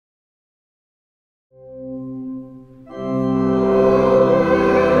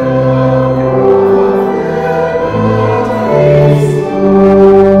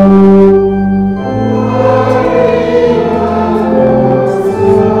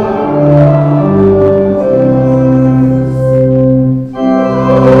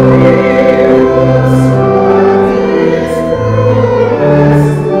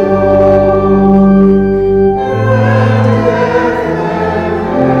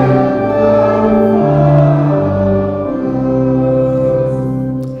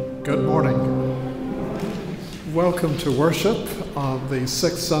to worship on the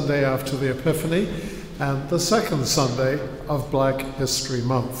 6th Sunday after the Epiphany and the 2nd Sunday of Black History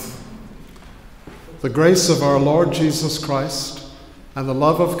Month. The grace of our Lord Jesus Christ and the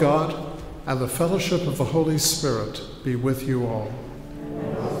love of God and the fellowship of the Holy Spirit be with you all.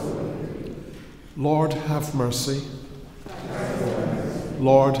 Lord, have mercy.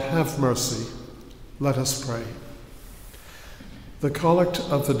 Lord, have mercy. Let us pray. The Collect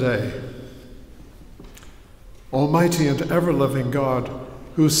of the Day. Almighty and ever-living God,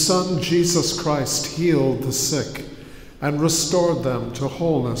 whose Son Jesus Christ healed the sick and restored them to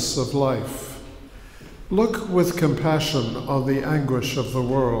wholeness of life, look with compassion on the anguish of the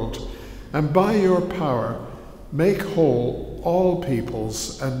world, and by your power make whole all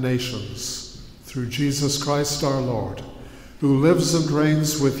peoples and nations, through Jesus Christ our Lord, who lives and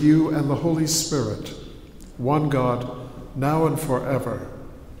reigns with you and the Holy Spirit, one God, now and forever.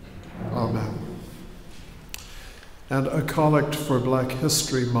 Amen. And a collect for Black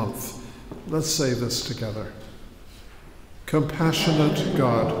History Month. Let's say this together. Compassionate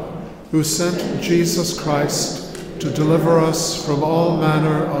God, who sent Jesus Christ to deliver us from all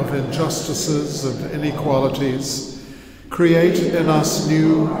manner of injustices and inequalities, create in us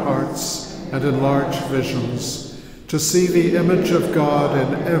new hearts and enlarge visions to see the image of God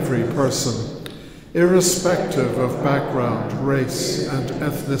in every person, irrespective of background, race, and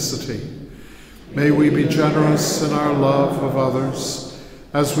ethnicity. May we be generous in our love of others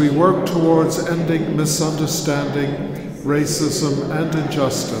as we work towards ending misunderstanding, racism, and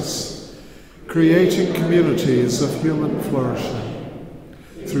injustice, creating communities of human flourishing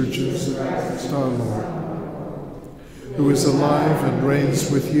through Jesus our Lord, who is alive and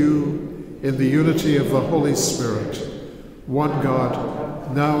reigns with you in the unity of the Holy Spirit, one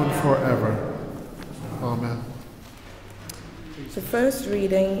God, now and forever. Amen. The first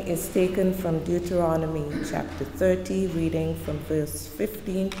reading is taken from Deuteronomy chapter 30, reading from verse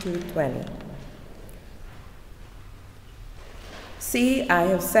 15 to 20. See, I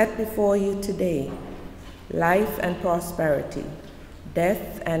have set before you today life and prosperity,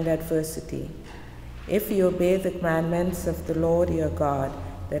 death and adversity. If you obey the commandments of the Lord your God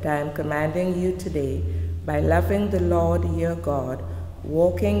that I am commanding you today, by loving the Lord your God,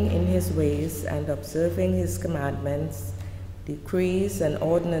 walking in his ways and observing his commandments, decrees and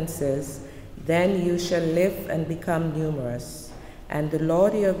ordinances, then you shall live and become numerous, and the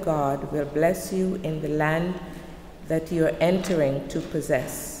Lord your God will bless you in the land that you are entering to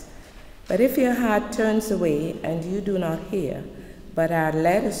possess. But if your heart turns away and you do not hear, but are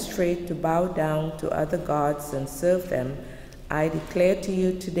led astray to bow down to other gods and serve them, I declare to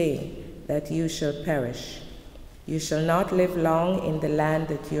you today that you shall perish. You shall not live long in the land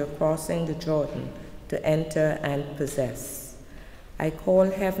that you are crossing the Jordan to enter and possess. I call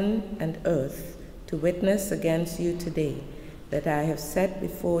heaven and earth to witness against you today that I have set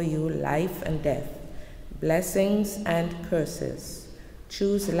before you life and death, blessings and curses.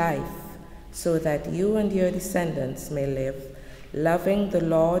 Choose life so that you and your descendants may live, loving the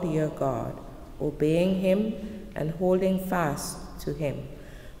Lord your God, obeying him and holding fast to him.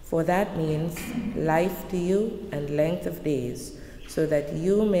 For that means life to you and length of days, so that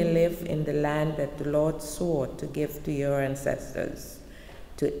you may live in the land that the Lord swore to give to your ancestors,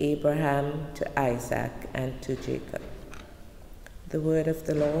 to Abraham, to Isaac, and to Jacob. The word of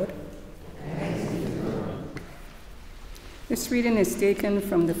the Lord. This reading is taken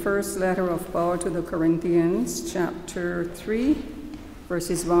from the first letter of Paul to the Corinthians, chapter 3,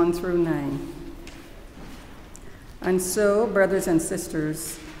 verses 1 through 9. And so, brothers and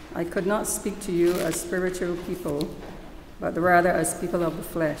sisters, I could not speak to you as spiritual people, but rather as people of the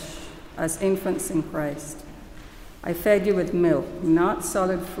flesh, as infants in Christ. I fed you with milk, not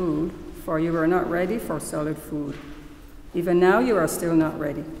solid food, for you were not ready for solid food. Even now you are still not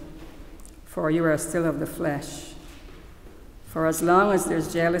ready, for you are still of the flesh. For as long as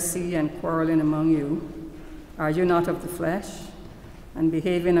there's jealousy and quarreling among you, are you not of the flesh, and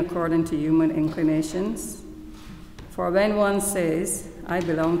behaving according to human inclinations? For when one says, I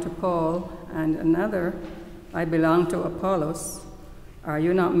belong to Paul, and another, I belong to Apollos, are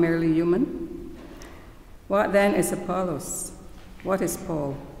you not merely human? What then is Apollos? What is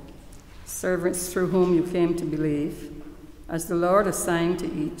Paul? Servants through whom you came to believe, as the Lord assigned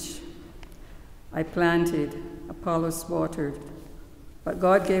to each. I planted, Apollos watered, but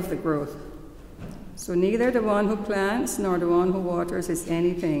God gave the growth. So neither the one who plants nor the one who waters is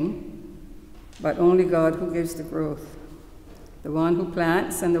anything, but only God who gives the growth. The one who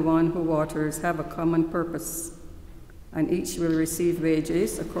plants and the one who waters have a common purpose, and each will receive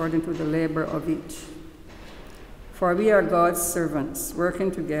wages according to the labor of each. For we are God's servants, working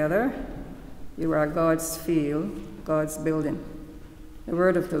together. You are God's field, God's building. The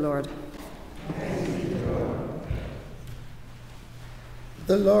word of the Lord.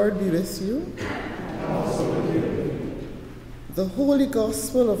 The Lord be with you. And also with you. The Holy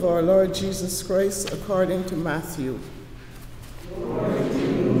Gospel of our Lord Jesus Christ according to Matthew. Glory to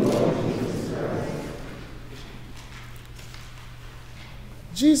you, Lord Jesus Christ.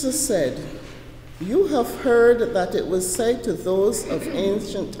 Jesus said, "You have heard that it was said to those of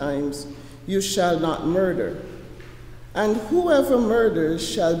ancient times, 'You shall not murder,' and whoever murders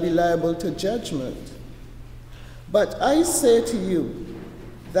shall be liable to judgment. But I say to you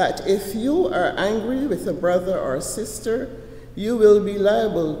that if you are angry with a brother or sister, you will be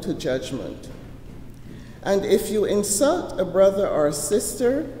liable to judgment. And if you insult a brother or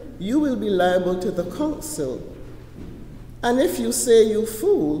sister, you will be liable to the council. And if you say 'you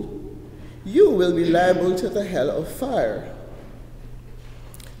fool,' you will be liable to the hell of fire.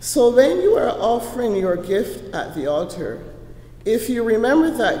 So when you are offering your gift at the altar, if you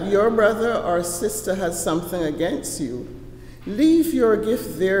remember that your brother or sister has something against you, leave your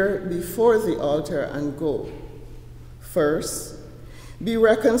gift there before the altar and go. First, be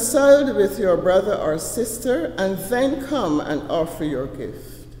reconciled with your brother or sister, and then come and offer your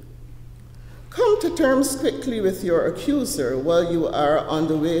gift. Come to terms quickly with your accuser while you are on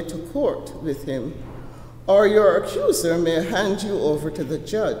the way to court with him, or your accuser may hand you over to the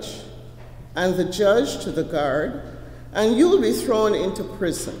judge, and the judge to the guard, and you'll be thrown into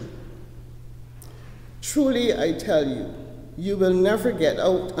prison. Truly, I tell you, you will never get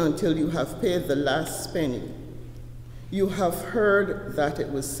out until you have paid the last penny. You have heard that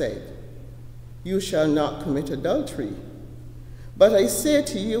it was said, 'You shall not commit adultery.' But I say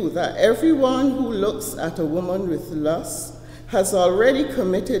to you that everyone who looks at a woman with lust has already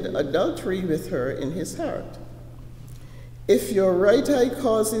committed adultery with her in his heart. If your right eye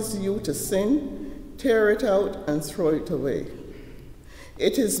causes you to sin, tear it out and throw it away.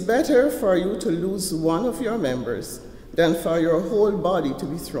 It is better for you to lose one of your members than for your whole body to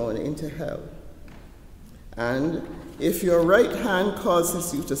be thrown into hell. And if your right hand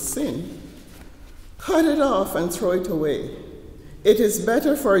causes you to sin, cut it off and throw it away. It is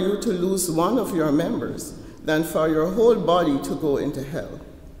better for you to lose one of your members than for your whole body to go into hell.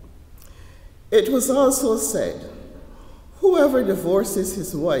 It was also said, 'Whoever divorces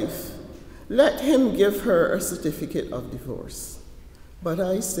his wife, let him give her a certificate of divorce.' But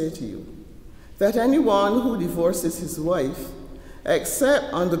I say to you that anyone who divorces his wife,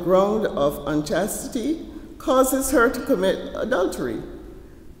 except on the ground of unchastity, causes her to commit adultery.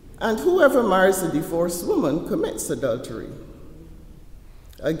 And whoever marries a divorced woman commits adultery.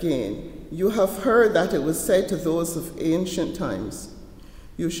 Again, you have heard that it was said to those of ancient times,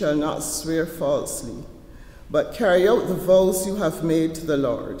 'You shall not swear falsely, but carry out the vows you have made to the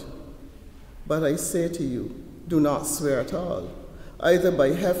Lord.' But I say to you, do not swear at all, either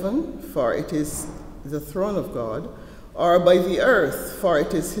by heaven, for it is the throne of God, or by the earth, for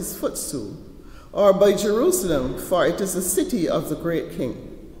it is his footstool, or by Jerusalem, for it is the city of the great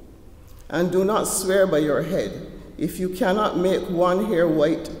King. And do not swear by your head, if you cannot make one hair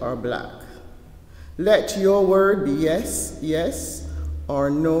white or black. Let your word be yes, yes, or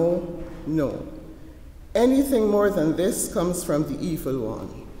no, no. Anything more than this comes from the evil one."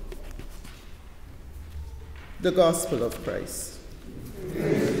 The Gospel of Christ.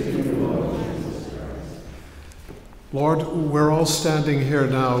 Lord, we're all standing here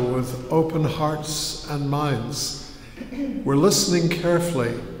now with open hearts and minds. We're listening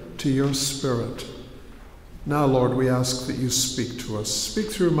carefully to your Spirit. Now, Lord, we ask that you speak to us. Speak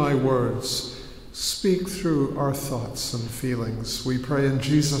through my words. Speak through our thoughts and feelings. We pray in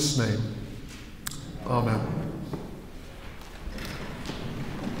Jesus' name. Amen.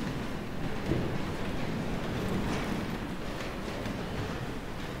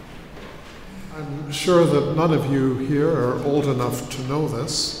 I'm sure that none of you here are old enough to know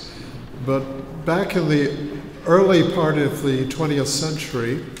this, but back in the early part of the 20th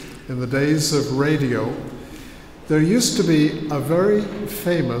century, in the days of radio, there used to be a very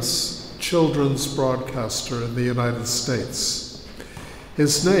famous children's broadcaster in the United States.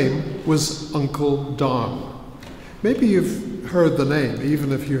 His name was Uncle Don. Maybe you've heard the name,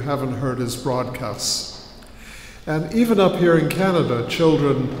 even if you haven't heard his broadcasts. And even up here in Canada,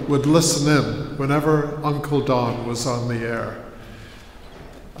 children would listen in whenever Uncle Don was on the air.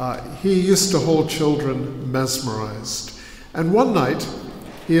 He used to hold children mesmerized. And one night,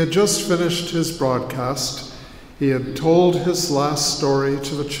 he had just finished his broadcast. He had told his last story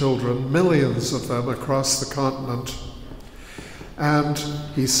to the children, millions of them across the continent. And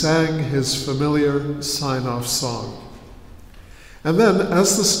he sang his familiar sign-off song. And then,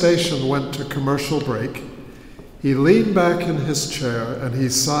 as the station went to commercial break, he leaned back in his chair and he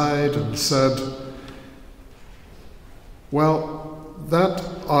sighed and said, "Well, that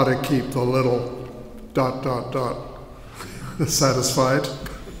ought to keep the little ... satisfied.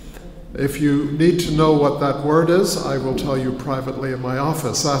 If you need to know what that word is, I will tell you privately in my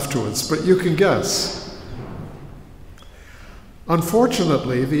office afterwards, but you can guess."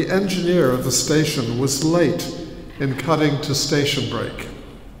 Unfortunately, the engineer of the station was late in cutting to station break,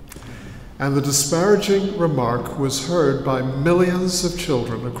 and the disparaging remark was heard by millions of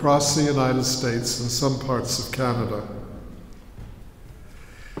children across the United States and some parts of Canada.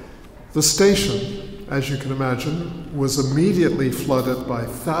 The station, as you can imagine, was immediately flooded by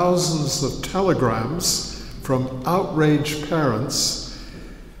thousands of telegrams from outraged parents,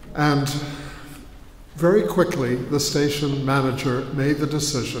 and very quickly the station manager made the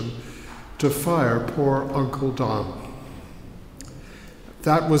decision to fire poor Uncle Don.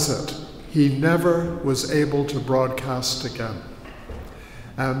 That was it. He never was able to broadcast again.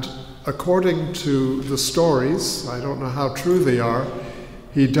 And according to the stories, I don't know how true they are,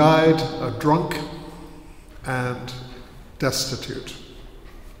 he died a drunk and destitute.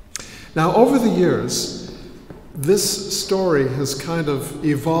 Now, over the years, this story has kind of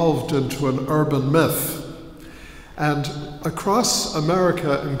evolved into an urban myth. And across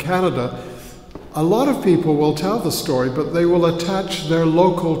America and Canada, a lot of people will tell the story, but they will attach their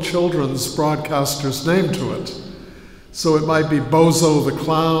local children's broadcaster's name to it. So it might be Bozo the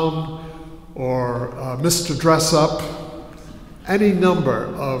Clown or Mr. Dress Up. Any number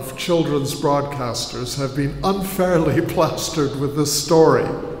of children's broadcasters have been unfairly plastered with this story.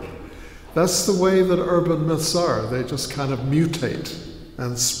 That's the way that urban myths are. They just kind of mutate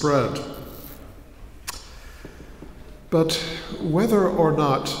and spread. But whether or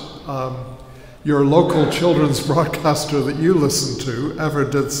not your local children's broadcaster that you listen to ever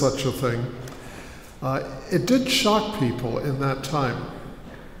did such a thing, it did shock people in that time,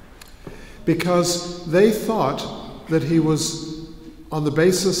 because they thought that he was, on the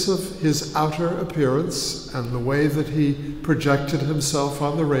basis of his outer appearance and the way that he projected himself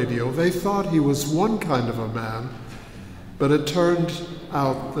on the radio, they thought he was one kind of a man, but it turned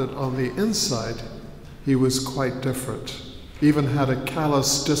out that on the inside he was quite different, even had a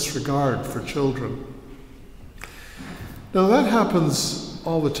callous disregard for children. Now that happens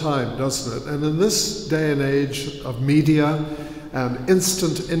all the time, doesn't it? And in this day and age of media and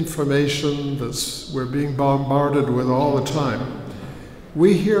instant information that we're being bombarded with all the time,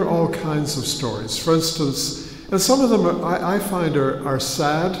 we hear all kinds of stories. For instance, and some of them I find are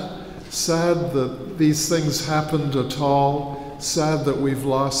sad that these things happened at all, sad that we've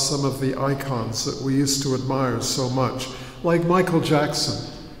lost some of the icons that we used to admire so much, like Michael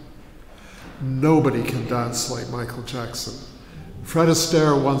Jackson. Nobody can dance like Michael Jackson. Fred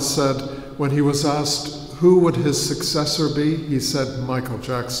Astaire once said, when he was asked who would his successor be, he said Michael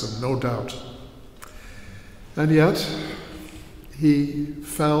Jackson, no doubt. And yet, he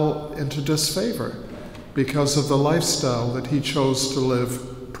fell into disfavor because of the lifestyle that he chose to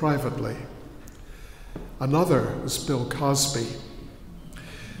live privately. Another was Bill Cosby.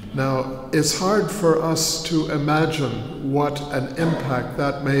 Now, it's hard for us to imagine what an impact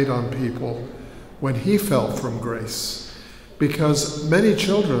that made on people when he fell from grace, because many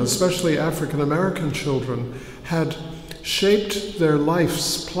children, especially African American children, had shaped their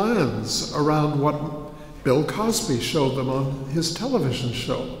life's plans around what Bill Cosby showed them on his television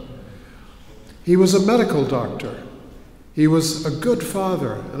show. He was a medical doctor. He was a good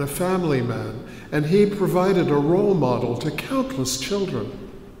father and a family man, and he provided a role model to countless children.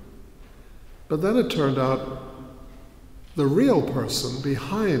 But then it turned out the real person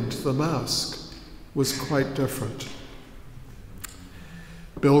behind the mask was quite different.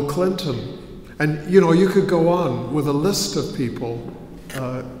 Bill Clinton, and you could go on with a list of people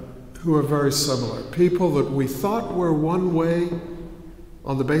who are very similar. People that we thought were one way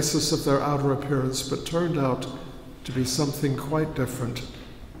on the basis of their outer appearance, but turned out to be something quite different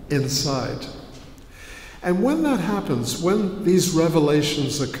inside. And when that happens, when these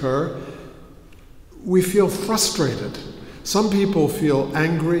revelations occur, we feel frustrated. Some people feel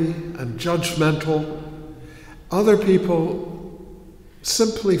angry and judgmental. Other people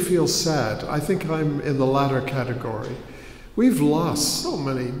simply feel sad. I think I'm in the latter category. We've lost so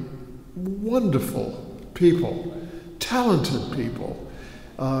many wonderful people, talented people,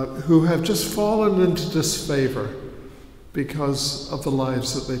 who have just fallen into disfavor because of the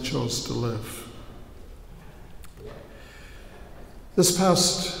lives that they chose to live. This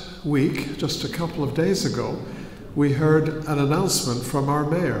past week, just a couple of days ago, we heard an announcement from our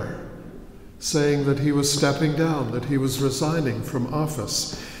mayor saying that he was stepping down, that he was resigning from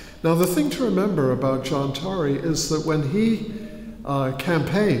office. Now, the thing to remember about John Tory is that when he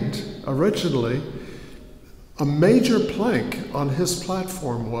campaigned originally, a major plank on his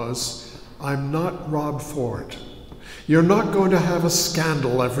platform was, "I'm not Rob Ford. You're not going to have a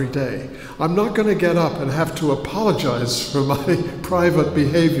scandal every day. I'm not going to get up and have to apologize for my private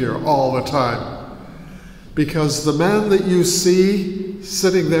behavior all the time. Because the man that you see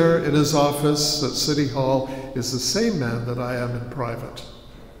sitting there in his office at City Hall is the same man that I am in private."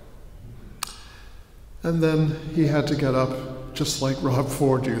 And then he had to get up, just like Rob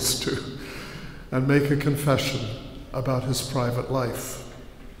Ford used to, and make a confession about his private life.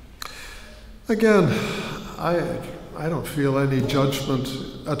 Again, I don't feel any judgment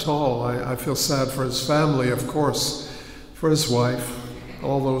at all. I feel sad for his family, of course, for his wife,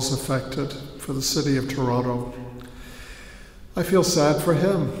 all those affected, for the city of Toronto. I feel sad for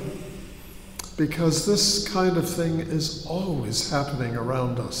him because this kind of thing is always happening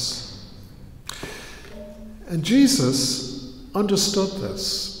around us. And Jesus understood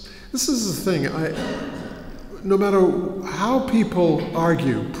this. This is the thing. No matter how people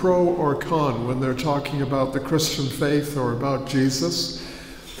argue, pro or con, when they're talking about the Christian faith or about Jesus,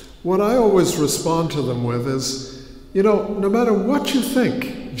 what I always respond to them with is, no matter what you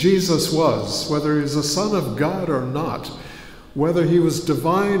think Jesus was, whether he's a son of God or not, whether he was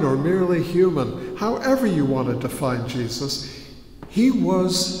divine or merely human, however you want to define Jesus, he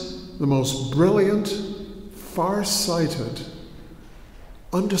was the most brilliant, far-sighted,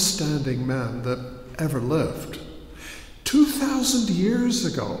 understanding man that ever lived. 2,000 years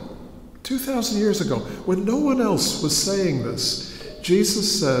ago, when no one else was saying this,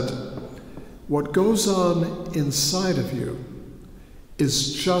 Jesus said, "What goes on inside of you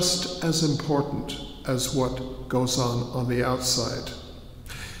is just as important as what goes on the outside."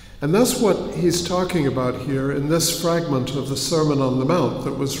 And that's what he's talking about here in this fragment of the Sermon on the Mount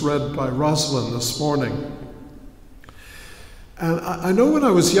that was read by Rosalind this morning. And I know when I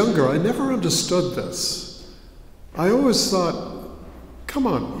was younger, I never understood this. I always thought, come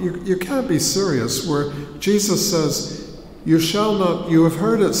on, you can't be serious, where Jesus says, you have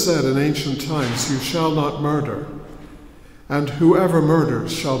heard it said in ancient times, you shall not murder, and whoever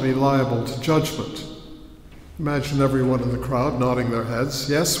murders shall be liable to judgment. Imagine everyone in the crowd nodding their heads.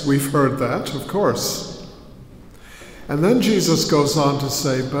 Yes, we've heard that, of course. And then Jesus goes on to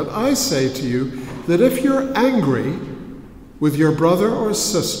say, but I say to you that if you're angry with your brother or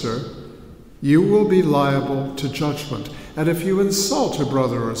sister, you will be liable to judgment. And if you insult a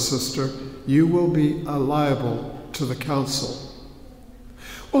brother or sister, you will be liable to the council.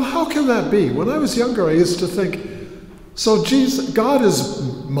 Well, how can that be? When I was younger, I used to think, so God is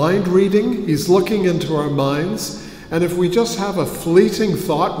mind reading, he's looking into our minds, and if we just have a fleeting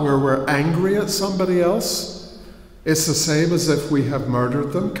thought where we're angry at somebody else, it's the same as if we have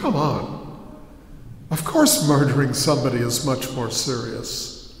murdered them? Come on. Of course murdering somebody is much more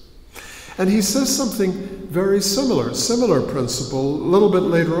serious. And he says something very similar principle, a little bit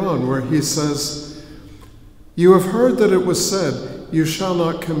later on, where he says, you have heard that it was said, you shall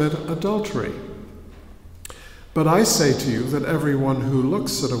not commit adultery. But I say to you that everyone who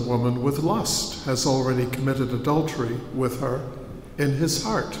looks at a woman with lust has already committed adultery with her in his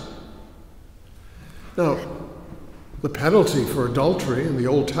heart. Now, the penalty for adultery in the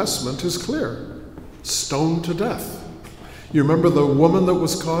Old Testament is clear. Stoned to death. You remember the woman that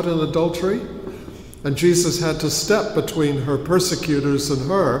was caught in adultery? And Jesus had to step between her persecutors and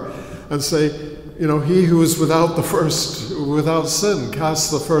her and say, he who is without sin,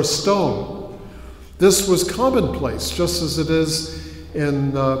 cast the first stone. This was commonplace, just as it is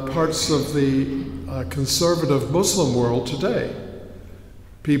in parts of the conservative Muslim world today.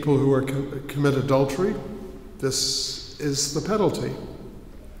 People who commit adultery, this is the penalty.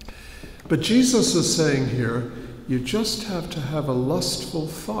 But Jesus is saying here, you just have to have a lustful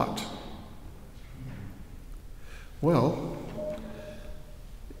thought. Well,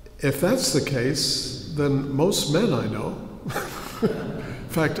 if that's the case, then most men I know, in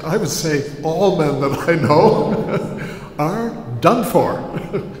fact, I would say all men that I know, are done for.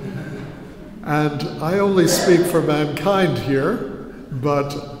 And I only speak for mankind here,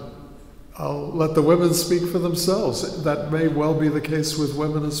 but I'll let the women speak for themselves. That may well be the case with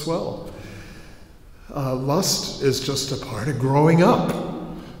women as well. Lust is just a part of growing up.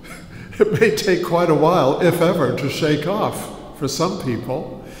 It may take quite a while, if ever, to shake off for some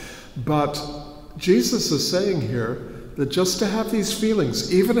people. But Jesus is saying here that just to have these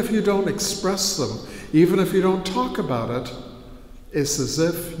feelings, even if you don't express them, even if you don't talk about it, it's as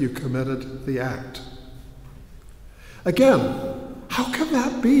if you committed the act. Again, how can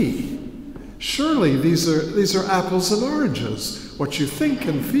that be? Surely these are apples and oranges. What you think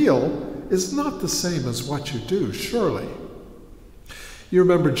and feel is not the same as what you do, surely. You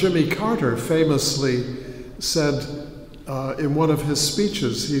remember Jimmy Carter famously said in one of his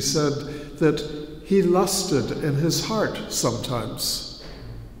speeches, he said that he lusted in his heart sometimes.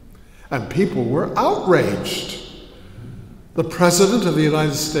 And people were outraged. The President of the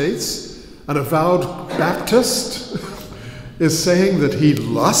United States, an avowed Baptist, is saying that he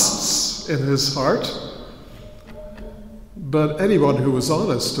lusts in his heart. But anyone who was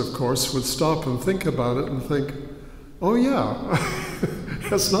honest, of course, would stop and think about it and think, oh yeah,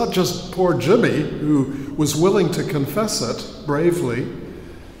 it's not just poor Jimmy who was willing to confess it bravely,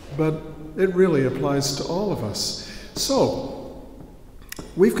 but it really applies to all of us. So,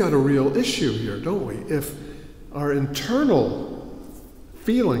 we've got a real issue here, don't we? If our internal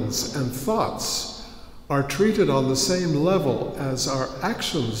feelings and thoughts are treated on the same level as our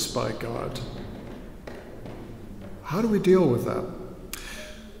actions by God, how do we deal with that?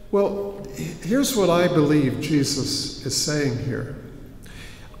 Well, here's what I believe Jesus is saying here.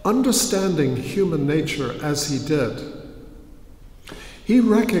 Understanding human nature as he did, he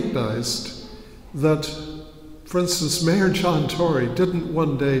recognized that, for instance, Mayor John Tory didn't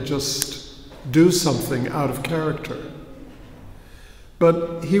one day just do something out of character,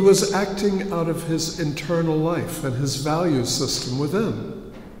 but he was acting out of his internal life and his value system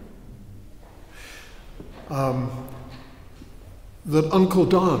within. That Uncle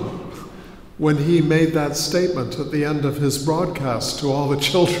Don, when he made that statement at the end of his broadcast to all the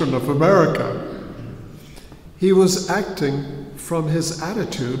children of America, he was acting from his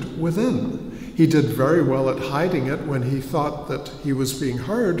attitude within. He did very well at hiding it when he thought that he was being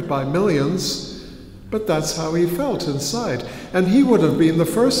heard by millions, but that's how he felt inside. And he would have been the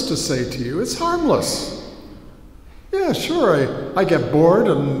first to say to you, it's harmless. Yeah, sure, I get bored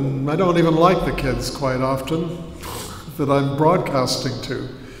and I don't even like the kids quite often that I'm broadcasting to.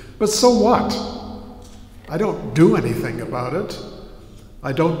 But so what? I don't do anything about it.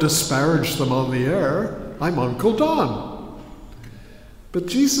 I don't disparage them on the air. I'm Uncle Don. But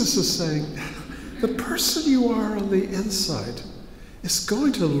Jesus is saying, the person you are on the inside is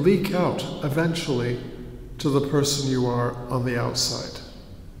going to leak out eventually to the person you are on the outside.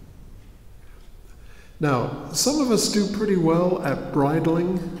 Now, some of us do pretty well at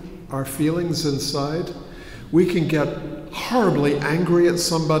bridling our feelings inside. We can get horribly angry at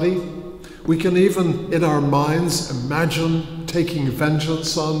somebody. We can even, in our minds, imagine taking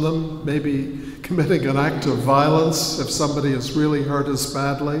vengeance on them, maybe committing an act of violence if somebody has really hurt us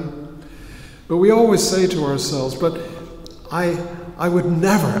badly. But we always say to ourselves, but I would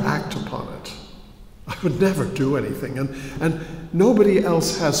never act upon it. I would never do anything, and nobody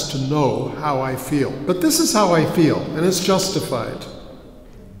else has to know how I feel. But this is how I feel, and it's justified.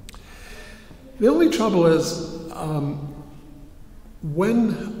 The only trouble is,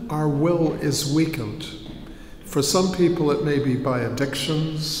 when our will is weakened, for some people it may be by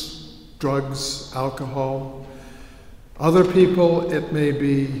addictions, drugs, alcohol. Other people it may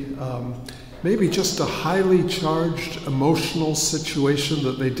be maybe just a highly charged emotional situation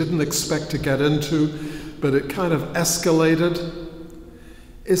that they didn't expect to get into, but it kind of escalated.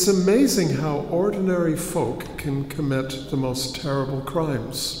 It's amazing how ordinary folk can commit the most terrible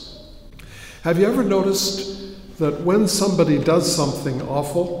crimes. Have you ever noticed that when somebody does something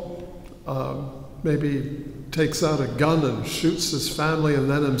awful, maybe takes out a gun and shoots his family and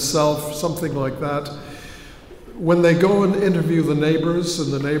then himself, something like that, when they go and interview the neighbors in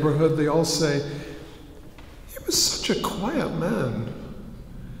the neighborhood, they all say, he was such a quiet man.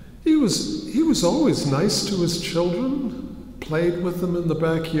 He was always nice to his children, played with them in the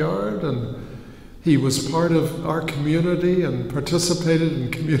backyard, and he was part of our community and participated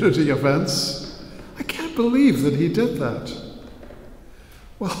in community events. I can't believe that he did that.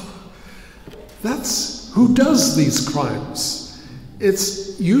 Well, that's who does these crimes.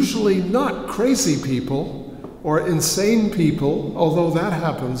 It's usually not crazy people or insane people, although that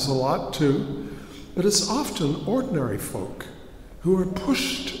happens a lot too, but it's often ordinary folk who are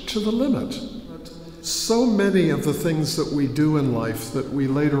pushed to the limit. So many of the things that we do in life that we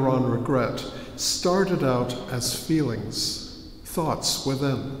later on regret started out as feelings, thoughts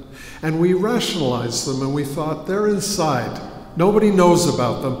within. And we rationalized them and we thought, they're inside. Nobody knows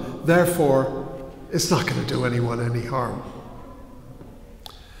about them, therefore, it's not going to do anyone any harm.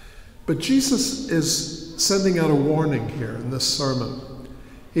 But Jesus is sending out a warning here in this sermon.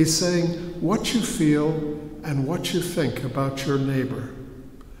 He's saying, what you feel and what you think about your neighbor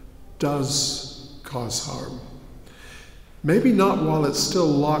does cause harm. Maybe not while it's still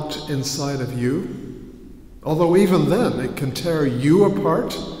locked inside of you, although even then it can tear you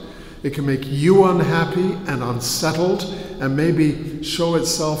apart. It can make you unhappy and unsettled and maybe show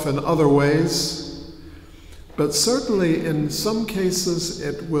itself in other ways. But certainly in some cases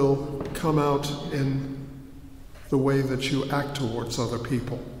it will come out in the way that you act towards other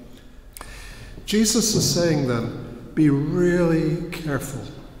people. Jesus is saying then, be really careful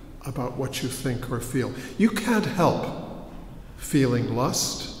about what you think or feel. You can't help feeling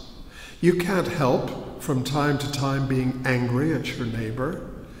lust. You can't help from time to time being angry at your neighbor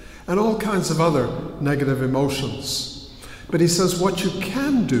and all kinds of other negative emotions. But he says what you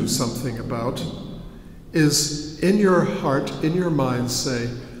can do something about is in your heart, in your mind, say,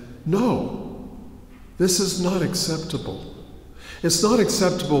 no, this is not acceptable. It's not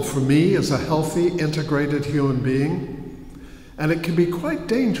acceptable for me as a healthy, integrated human being. And it can be quite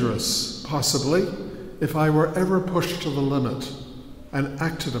dangerous, possibly, if I were ever pushed to the limit and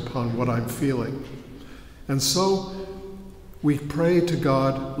acted upon what I'm feeling. And so we pray to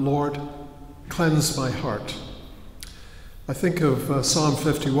God, Lord, cleanse my heart. I think of Psalm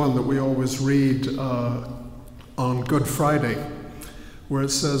 51 that we always read on Good Friday, where it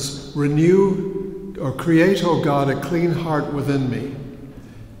says, renew or create, O God, a clean heart within me.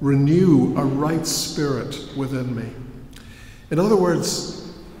 Renew a right spirit within me. In other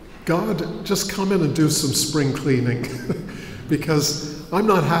words, God, just come in and do some spring cleaning because I'm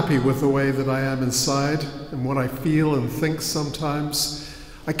not happy with the way that I am inside and what I feel and think sometimes.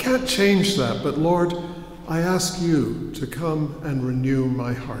 I can't change that, but Lord, I ask you to come and renew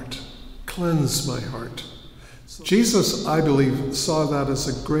my heart, cleanse my heart. Jesus, I believe, saw that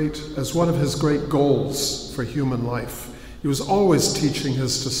as one of his great goals for human life. He was always teaching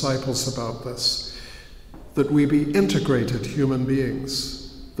his disciples about this. That we be integrated human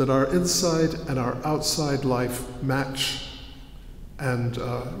beings, that our inside and our outside life match and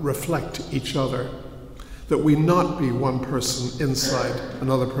reflect each other, that we not be one person inside,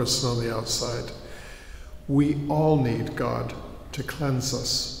 another person on the outside. We all need God to cleanse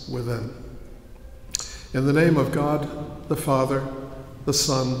us within. In the name of God, the Father, the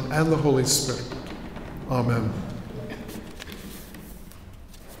Son, and the Holy Spirit. Amen.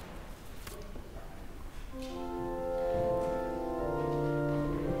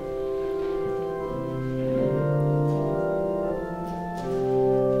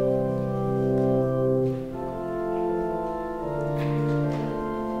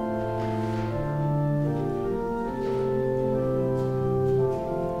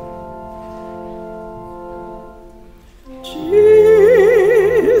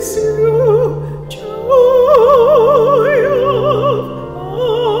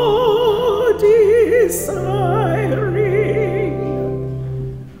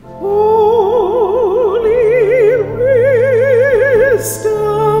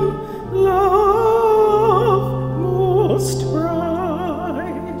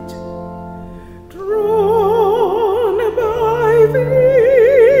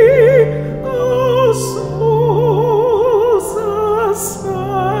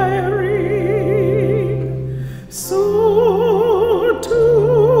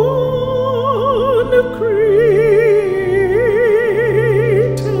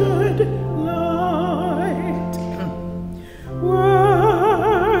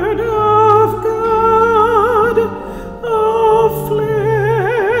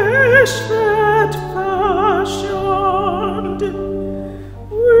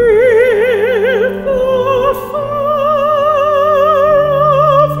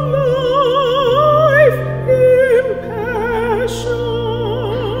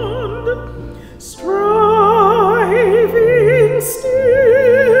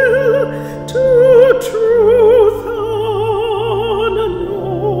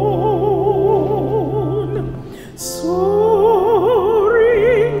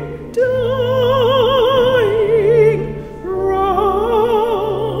 Soaring down.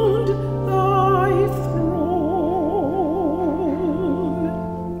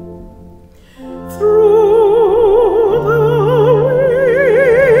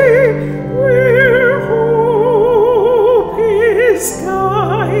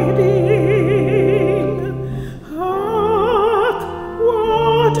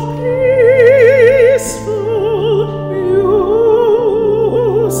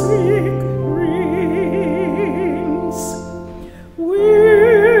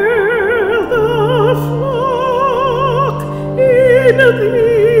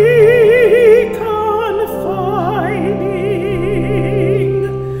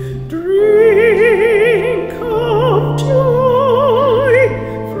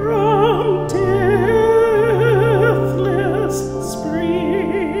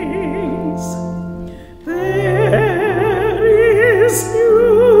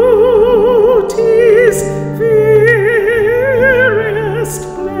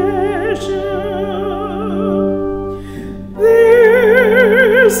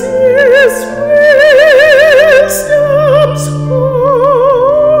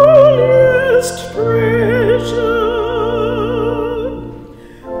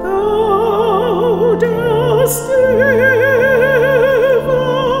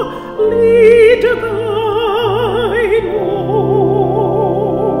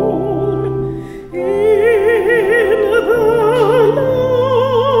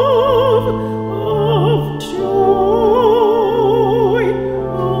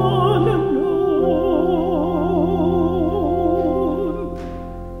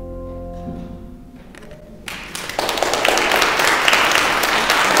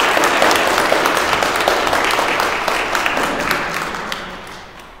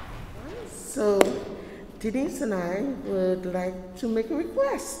 Denise and I would like to make a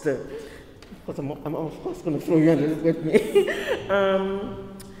request. Because I'm of course going to throw you under this with me.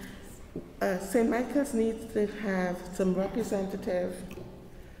 St. Michael's needs to have some representative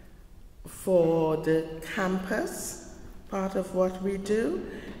for the campus, part of what we do,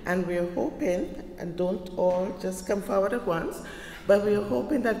 and we're hoping, and don't all just come forward at once, but we're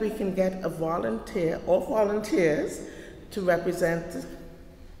hoping that we can get a volunteer or volunteers to represent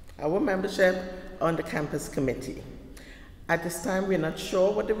our membership on the campus committee. At this time, we're not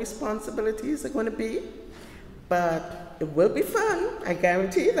sure what the responsibilities are going to be, but it will be fun, I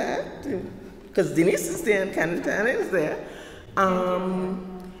guarantee that, because Denise is there and Canatana is there.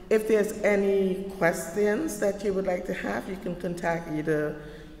 If there's any questions that you would like to have, you can contact either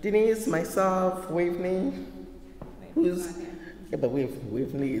Denise, myself, Waveney, but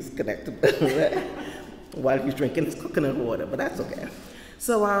Waveney is connected while he's drinking his coconut water, but that's okay.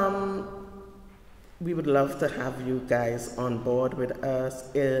 So we would love to have you guys on board with us.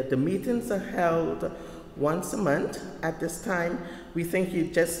 The meetings are held once a month. At this time, we think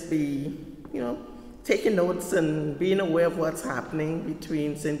you'd just be, taking notes and being aware of what's happening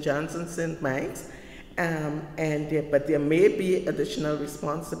between St. John's and St. Mike's. But there may be additional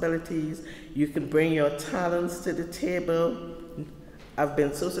responsibilities. You can bring your talents to the table. I've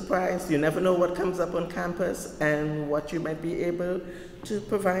been so surprised. You never know what comes up on campus and what you might be able to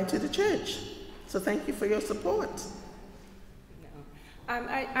provide to the church. So thank you for your support.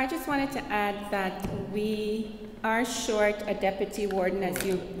 I just wanted to add that we are short a deputy warden, as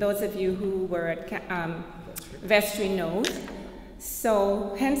those of you who were at vestry know.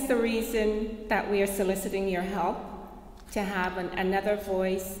 So hence the reason that we are soliciting your help to have another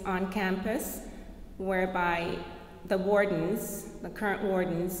voice on campus, whereby the wardens, the current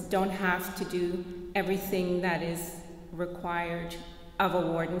wardens, don't have to do everything that is required of a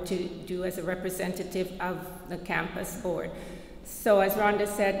warden to do as a representative of the campus board. So as Rhonda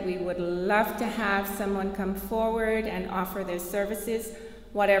said, we would love to have someone come forward and offer their services,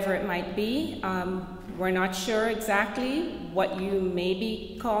 whatever it might be. We're not sure exactly what you may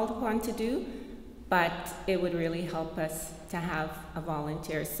be called upon to do, but it would really help us to have a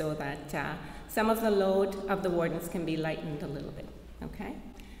volunteer so that some of the load of the wardens can be lightened a little bit, okay?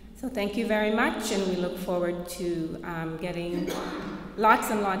 So thank you very much, and we look forward to getting lots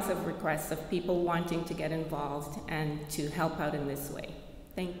and lots of requests of people wanting to get involved and to help out in this way.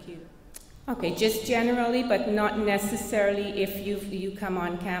 Thank you. Okay, just generally, but not necessarily if you come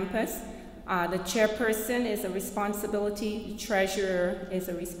on campus. The chairperson is a responsibility, the treasurer is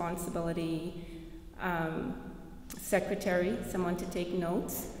a responsibility, secretary, someone to take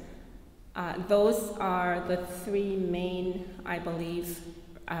notes. Those are the three main, I believe,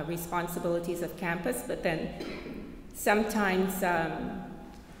 responsibilities of campus, but then sometimes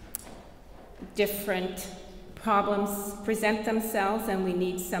different problems present themselves and we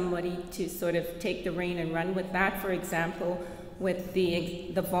need somebody to sort of take the rein and run with that. For example, with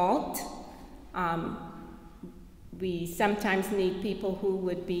the vault, we sometimes need people who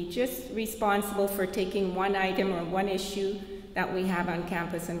would be just responsible for taking one item or one issue that we have on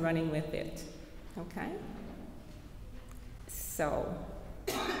campus and running with it, okay? So,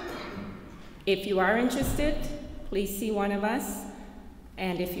 if you are interested, please see one of us.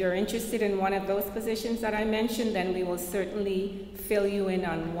 And if you're interested in one of those positions that I mentioned, then we will certainly fill you in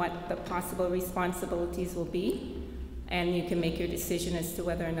on what the possible responsibilities will be. And you can make your decision as to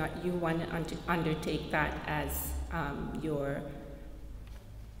whether or not you want to undertake that as your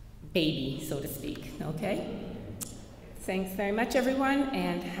baby, so to speak, okay? Thanks very much, everyone,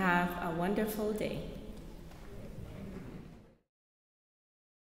 and have a wonderful day.